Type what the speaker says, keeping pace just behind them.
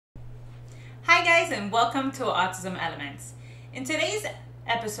Hi guys, and welcome to Autism Elements. In today's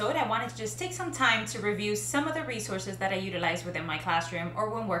episode, I wanted to just take some time to review some of the resources that I utilize within my classroom or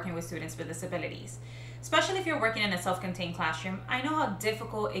when working with students with disabilities. Especially if you're working in a self-contained classroom, I know how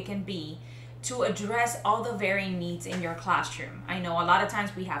difficult it can be to address all the varying needs in your classroom. I know a lot of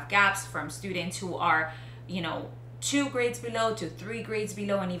times we have gaps from students who are, 2 grades below to 3 grades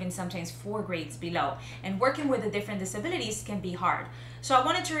below, and even sometimes 4 grades below. And working with the different disabilities can be hard. So I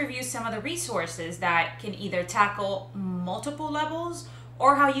wanted to review some of the resources that can either tackle multiple levels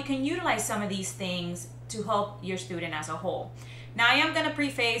or how you can utilize some of these things to help your student as a whole. Now, I am going to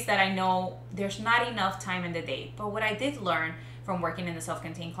preface that I know there's not enough time in the day, but what I did learn from working in the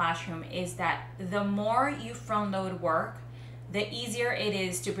self-contained classroom is that the more you front load work, the easier it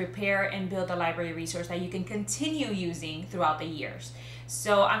is to prepare and build a library resource that you can continue using throughout the years.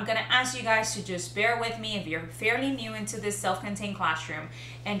 So I'm gonna ask you guys to just bear with me if you're fairly new into this self-contained classroom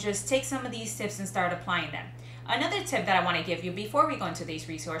and just take some of these tips and start applying them. Another tip that I wanna give you before we go into these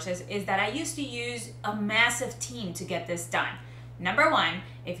resources is that I used to use a massive team to get this done. Number one,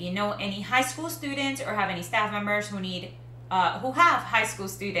 if you know any high school students or have any staff members who have high school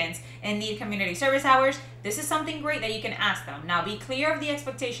students and need community service hours, this is something great that you can ask them. Now, be clear of the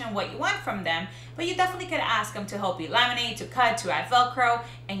expectation what you want from them, but you definitely could ask them to help you laminate, to cut, to add Velcro,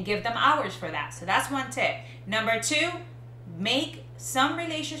 and give them hours for that. So that's one tip. Number two, make some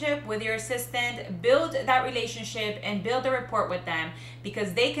relationship with your assistant, build that relationship and build a rapport with them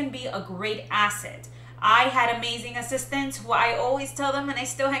because they can be a great asset. I had amazing assistants who I always tell them, and I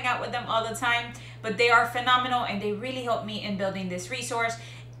still hang out with them all the time, but they are phenomenal and they really helped me in building this resource.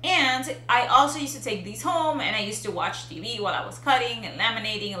 And I also used to take these home and I used to watch TV while I was cutting and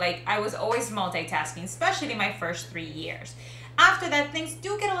laminating. Like, I was always multitasking, especially my first 3 years. After that, things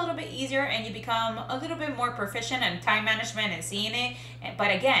do get a little bit easier and you become a little bit more proficient in time management and seeing it.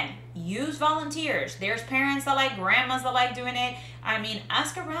 But again, use volunteers. There's parents that like, grandmas that like doing it. I mean,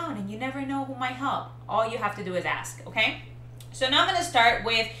 ask around and you never know who might help. All you have to do is ask, okay? So now I'm going to start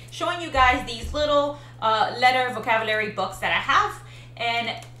with showing you guys these little letter vocabulary books that I have.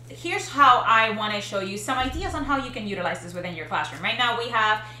 And here's how I want to show you some ideas on how you can utilize this within your classroom. Right now we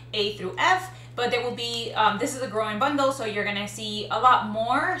have A through F. But there will be, this is a growing bundle, so you're gonna see a lot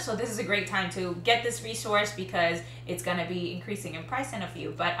more. So this is a great time to get this resource because it's gonna be increasing in price in a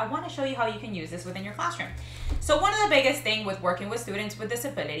few. But I wanna show you how you can use this within your classroom. So one of the biggest things with working with students with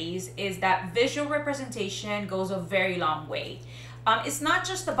disabilities is that visual representation goes a very long way. It's not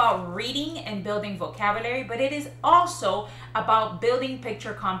just about reading and building vocabulary, but it is also about building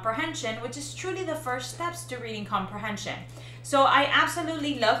picture comprehension, which is truly the first steps to reading comprehension. So I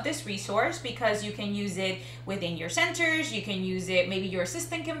absolutely love this resource because you can use it within your centers, you can use it, maybe your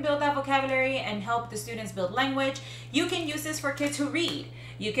assistant can build that vocabulary and help the students build language. You can use this for kids who read.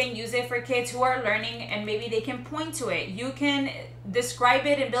 You can use it for kids who are learning and maybe they can point to it. You can describe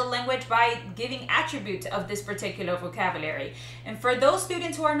it and build language by giving attributes of this particular vocabulary. And for those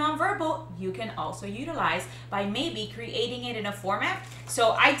students who are nonverbal, you can also utilize by maybe creating it in a format.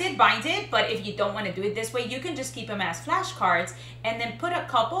 So I did bind it, but if you don't want to do it this way, you can just keep them as flashcards and then put a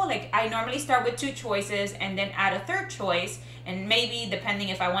couple. Like, I normally start with 2 choices and then add a 3rd choice. And maybe depending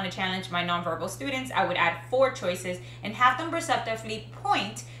if I want to challenge my nonverbal students, I would add 4 choices and have them receptively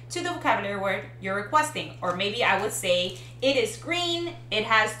point to the vocabulary word you're requesting. Or maybe I would say, it is green, it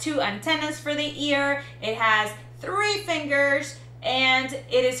has 2 antennas for the ear, it has 3 fingers, and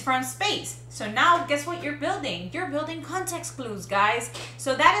it is from space. So now guess what you're building? You're building context clues, guys.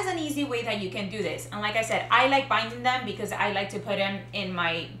 So that is an easy way that you can do this. And like I said, I like binding them because I like to put them in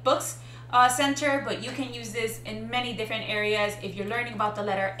my books center, but you can use this in many different areas. If you're learning about the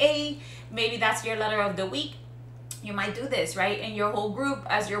letter A, maybe that's your letter of the week. You might do this, right, in your whole group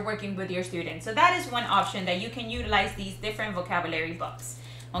as you're working with your students. So that is one option that you can utilize these different vocabulary books,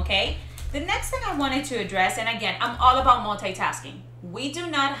 okay? The next thing I wanted to address, and again, I'm all about multitasking. We do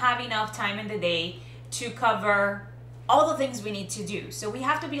not have enough time in the day to cover all the things we need to do. So we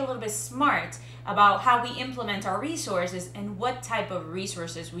have to be a little bit smart about how we implement our resources and what type of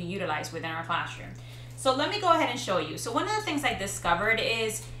resources we utilize within our classroom. So let me go ahead and show you. So one of the things I discovered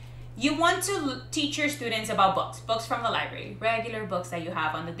is you want to teach your students about books from the library, regular books that you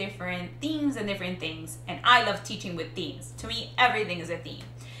have on the different themes and different things. And I love teaching with themes. To me, everything is a theme.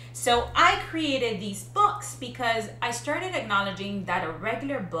 So I created these books because I started acknowledging that a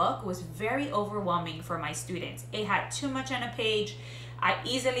regular book was very overwhelming for my students. It had too much on a page. I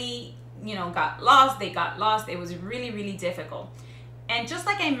easily, got lost. They got lost. It was really, really difficult. And just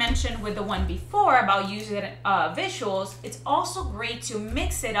like I mentioned with the one before about using visuals, it's also great to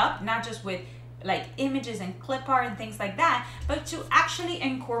mix it up, not just with like images and clip art and things like that, but to actually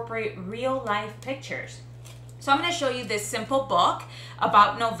incorporate real life pictures. So I'm going to show you this simple book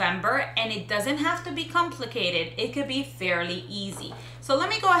about November, and it doesn't have to be complicated. It could be fairly easy. So let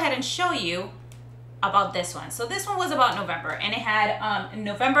me go ahead and show you about this one. So this one was about November, and it had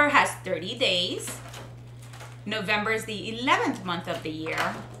November has 30 days. November is the 11th month of the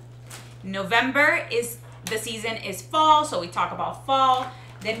year. November is the season is fall, so we talk about fall.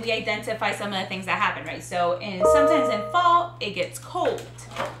 Then we identify some of the things that happen, right? So sometimes in fall it gets cold.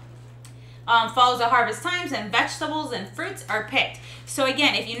 Fall is the harvest times, and vegetables and fruits are picked. So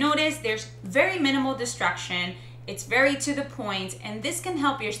again, if you notice, there's very minimal distraction. It's very to the point, and this can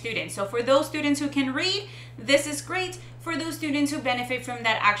help your students. So for those students who can read, this is great. For those students who benefit from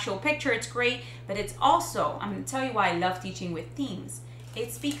that actual picture, it's great. But it's also, I'm going to tell you why I love teaching with themes.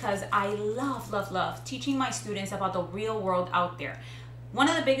 It's because I love teaching my students about the real world out there. One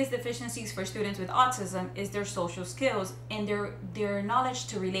of the biggest deficiencies for students with autism is their social skills and their knowledge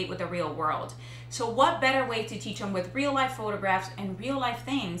to relate with the real world. So what better way to teach them with real life photographs and real life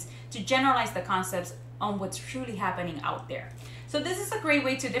things to generalize the concepts on what's truly happening out there. So this is a great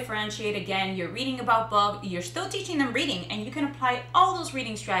way to differentiate. Again, you're reading about book, you're still teaching them reading, and you can apply all those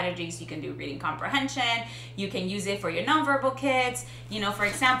reading strategies. You can do reading comprehension, you can use it for your nonverbal kids. You know, for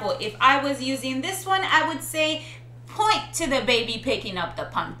example, if I was using this one, I would say, point to the baby picking up the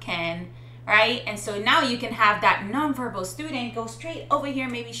pumpkin, right? And so now you can have that nonverbal student go straight over here,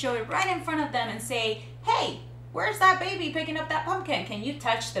 maybe show it right in front of them and say, hey, where's that baby picking up that pumpkin? Can you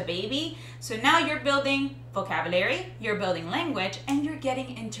touch the baby? So now you're building vocabulary, you're building language, and you're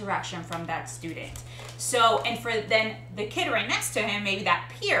getting interaction from that student. So, and for then the kid right next to him, maybe that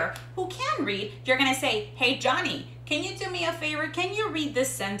peer who can read, you're gonna say, hey Johnny, can you do me a favor? Can you read this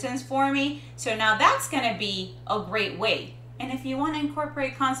sentence for me? So now that's gonna be a great way. And if you wanna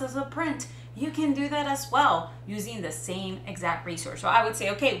incorporate concepts of print, you can do that as well using the same exact resource. So I would say,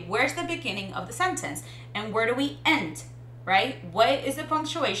 okay, where's the beginning of the sentence? And where do we end, right? What is the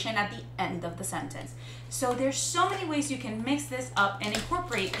punctuation at the end of the sentence? So there's so many ways you can mix this up and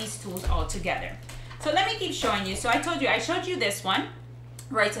incorporate these tools all together. So let me keep showing you. So I showed you this one,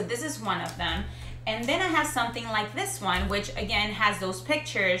 right? So this is one of them. And then I have something like this one, which again has those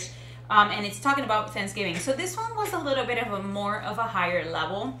pictures, and it's talking about Thanksgiving. So this one was a little bit of a more of a higher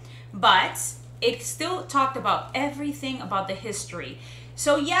level, but it still talked about everything about the history.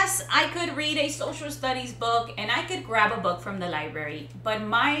 So yes, I could read a social studies book and I could grab a book from the library, but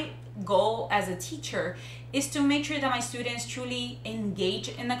my goal as a teacher is to make sure that my students truly engage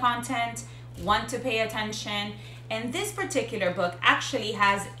in the content, want to pay attention. And this particular book actually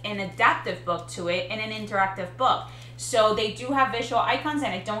has an adaptive book to it and an interactive book. So they do have visual icons,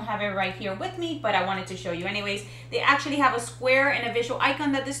 and I don't have it right here with me, but I wanted to show you anyways. They actually have a square and a visual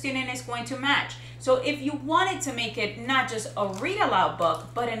icon that the student is going to match. So if you wanted to make it not just a read aloud book,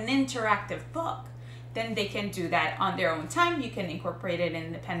 but an interactive book, then they can do that on their own time. You can incorporate it in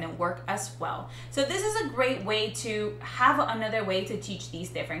independent work as well. So this is a great way to have another way to teach these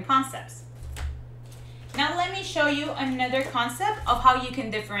different concepts. Now let me show you another concept of how you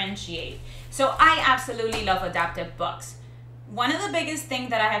can differentiate. So I absolutely love adaptive books. One of the biggest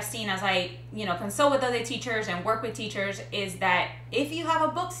things that I have seen as I consult with other teachers and work with teachers is that if you have a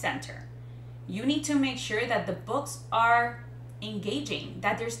book center, you need to make sure that the books are engaging,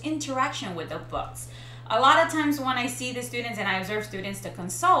 that there's interaction with the books. A lot of times when I see the students and I observe students to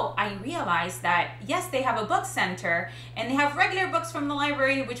consult, I realize that yes, they have a book center and they have regular books from the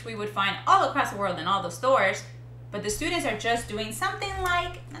library, which we would find all across the world in all the stores, but the students are just doing something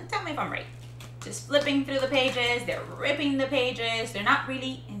like, tell me if I'm right, just flipping through the pages, they're ripping the pages, they're not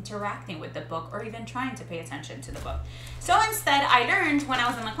really interacting with the book or even trying to pay attention to the book. So instead, I learned when I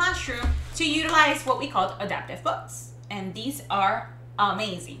was in the classroom to utilize what we called adaptive books, and these are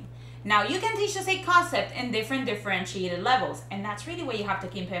amazing. Now you can teach the same concept in different differentiated levels, and that's really what you have to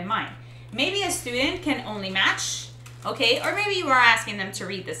keep in mind. Maybe a student can only match, okay, or maybe you are asking them to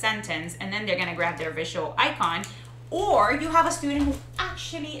read the sentence and then they're gonna grab their visual icon, or you have a student who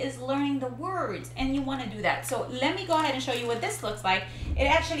actually is learning the words and you wanna do that. So let me go ahead and show you what this looks like. It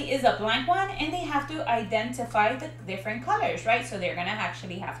actually is a blank one and they have to identify the different colors, right? So they're gonna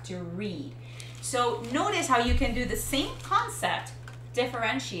actually have to read. So notice how you can do the same concept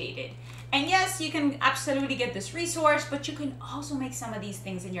differentiated. And yes, you can absolutely get this resource, but you can also make some of these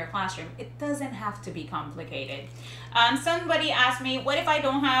things in your classroom. It doesn't have to be complicated. Somebody asked me, what if I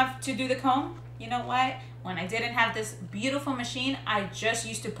don't have to do the comb? You know what? When I didn't have this beautiful machine, I just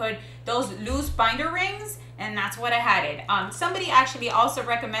used to put those loose binder rings, and that's what I had it. Somebody actually also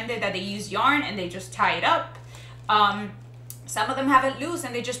recommended that they use yarn and they just tie it up. Some of them have it loose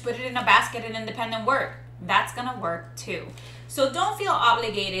and they just put it in a basket and independent work. That's gonna work too. So don't feel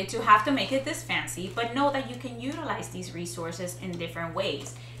obligated to have to make it this fancy, but know that you can utilize these resources in different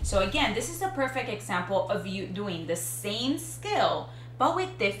ways. So again, this is a perfect example of you doing the same skill, but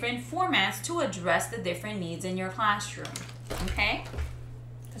with different formats to address the different needs in your classroom, okay?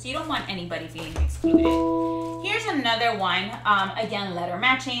 Because you don't want anybody feeling excluded. Here's another one, again, letter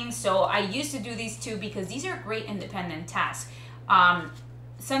matching. So I used to do these two because these are great independent tasks.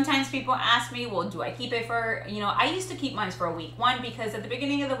 Sometimes people ask me, well, do I keep it for, I used to keep mine for a week. One, because at the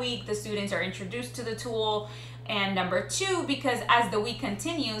beginning of the week, the students are introduced to the tool. And number two, because as the week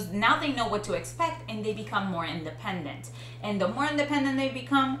continues, now they know what to expect and they become more independent. And the more independent they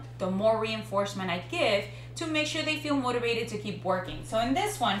become, the more reinforcement I give to make sure they feel motivated to keep working. So in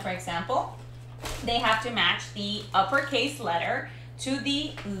this one, for example, they have to match the uppercase letter to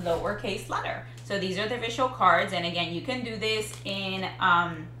the lowercase letter. So these are the visual cards. And again, you can do this in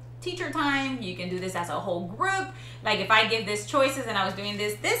teacher time. You can do this as a whole group. Like if I give this choices and I was doing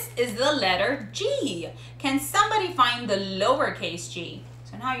this, this is the letter G. Can somebody find the lowercase g?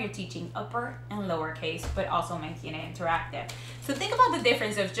 So now you're teaching upper and lowercase, but also making it interactive. So think about the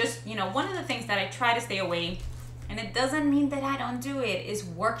difference of just, one of the things that I try to stay away, and it doesn't mean that I don't do it, is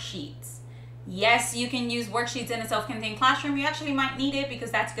worksheets. Yes, you can use worksheets in a self-contained classroom. You actually might need it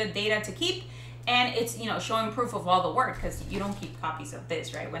because that's good data to keep. And it's, showing proof of all the work, because you don't keep copies of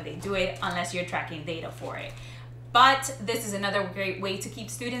this, right, when they do it, unless you're tracking data for it. But this is another great way to keep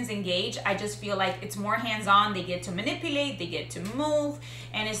students engaged. I just feel like it's more hands-on. They get to manipulate, they get to move,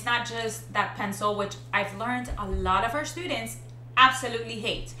 and it's not just that pencil, which I've learned a lot of our students absolutely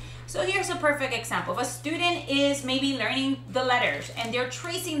hate. So here's a perfect example. If a student is maybe learning the letters and they're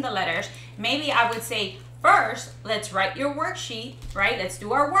tracing the letters, maybe I would say, first, let's write your worksheet, right? Let's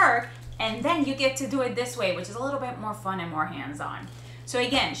do our work. And then you get to do it this way, which is a little bit more fun and more hands-on. So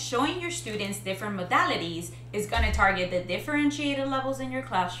again, showing your students different modalities is going to target the differentiated levels in your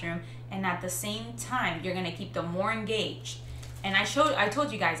classroom, and at the same time, you're going to keep them more engaged. And I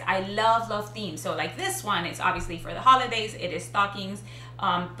told you guys, I love themes. So like this one, it's obviously for the holidays, it is stockings,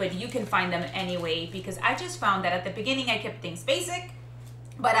 but you can find them anyway, because I just found that at the beginning, I kept things basic.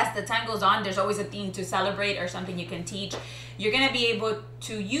 But as the time goes on, there's always a theme to celebrate or something you can teach. You're going to be able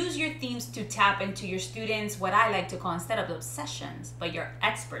to use your themes to tap into your students, what I like to call, instead of obsessions, but your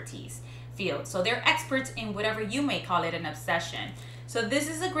expertise field. So they're experts in whatever you may call it an obsession. So this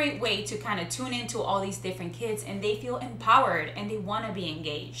is a great way to kind of tune into all these different kids, and they feel empowered and they want to be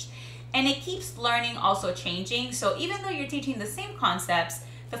engaged. And it keeps learning also changing. So even though you're teaching the same concepts,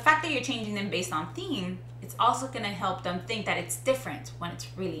 the fact that you're changing them based on theme, it's also going to help them think that it's different when it's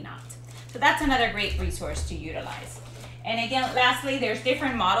really not. So that's another great resource to utilize. And again, lastly, there's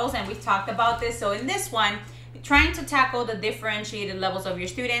different models, and we've talked about this. So in this one, trying to tackle the differentiated levels of your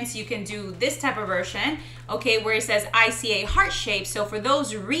students, you can do this type of version, okay, where it says ICA heart shape. So for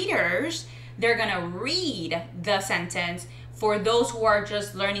those readers, they're going to read the sentence. For those who are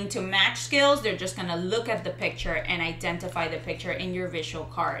just learning to match skills, they're just gonna look at the picture and identify the picture in your visual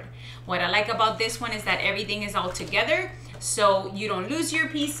card. What I like about this one is that everything is all together, so you don't lose your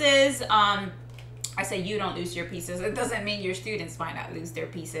pieces. I say you don't lose your pieces. It doesn't mean your students might not lose their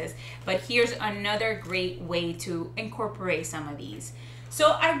pieces, but here's another great way to incorporate some of these.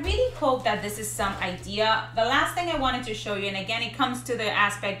 So I really hope that this is some idea. The last thing I wanted to show you, and again, it comes to the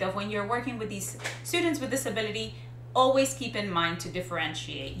aspect of when you're working with these students with disability, always keep in mind to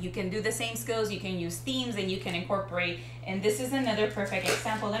differentiate. You can do the same skills, you can use themes, and you can incorporate. And this is another perfect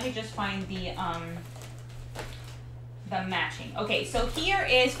example. Let me just find the matching. Okay, so here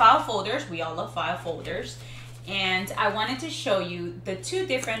is file folders. We all love file folders. And I wanted to show you the two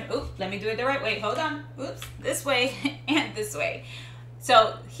different, oops, let me do it the right way. Hold on, oops, this way and this way.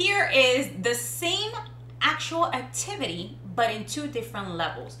 So here is the same actual activity, but in two different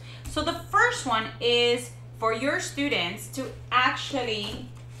levels. So the first one is for your students to actually,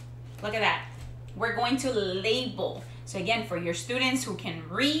 look at that, we're going to label. So again, for your students who can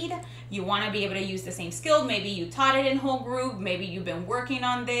read, you want to be able to use the same skill. Maybe you taught it in whole group, maybe you've been working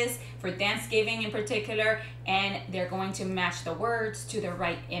on this for Thanksgiving in particular, and they're going to match the words to the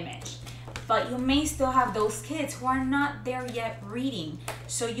right image. But you may still have those kids who are not there yet reading.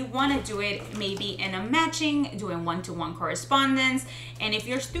 So you want to do it maybe in a matching, doing one-to-one correspondence. And if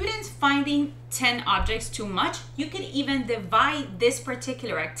your student's finding 10 objects too much, you could even divide this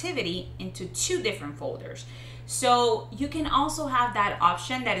particular activity into two different folders. So you can also have that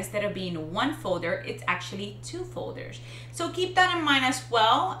option that instead of being one folder, it's actually 2 folders. So keep that in mind as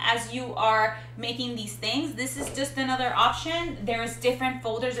well as you are making these things. This is just another option. There's different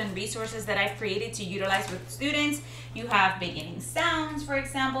folders and resources that I've created to utilize with students. You have beginning sounds, for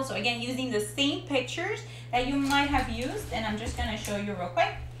example. So again, using the same pictures that you might have used, and I'm just gonna show you real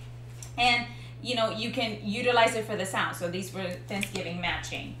quick. And you know, you can utilize it for the sound. So these were Thanksgiving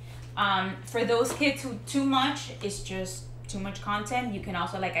matching. For those kids who too much is just too much content, you can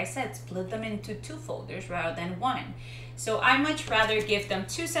also, like I said, split them into 2 folders rather than 1. So I much rather give them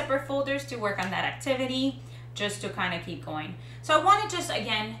 2 separate folders to work on that activity, just to kind of keep going. So I wanted just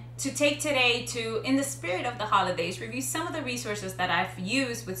again to take today to, in the spirit of the holidays, review some of the resources that I've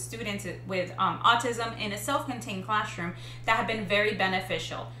used with students with autism in a self-contained classroom that have been very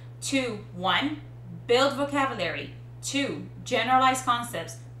beneficial. 2, 1, build vocabulary. 2, generalize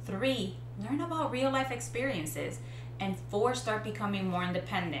concepts. 3, learn about real life experiences. And 4, start becoming more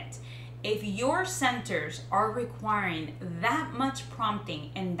independent. If your centers are requiring that much prompting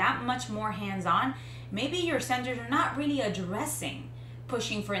and that much more hands-on, maybe your centers are not really addressing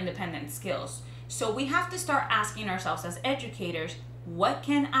pushing for independent skills. So we have to start asking ourselves as educators, what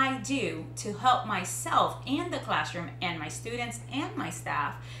can I do to help myself and the classroom and my students and my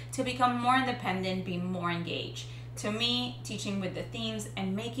staff to become more independent, be more engaged? To me, teaching with the themes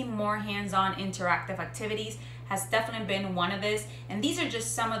and making more hands-on interactive activities has definitely been one of this. And these are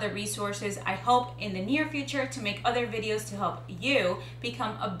just some of the resources I hope in the near future to make other videos to help you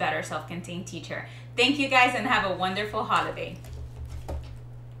become a better self-contained teacher. Thank you guys and have a wonderful holiday.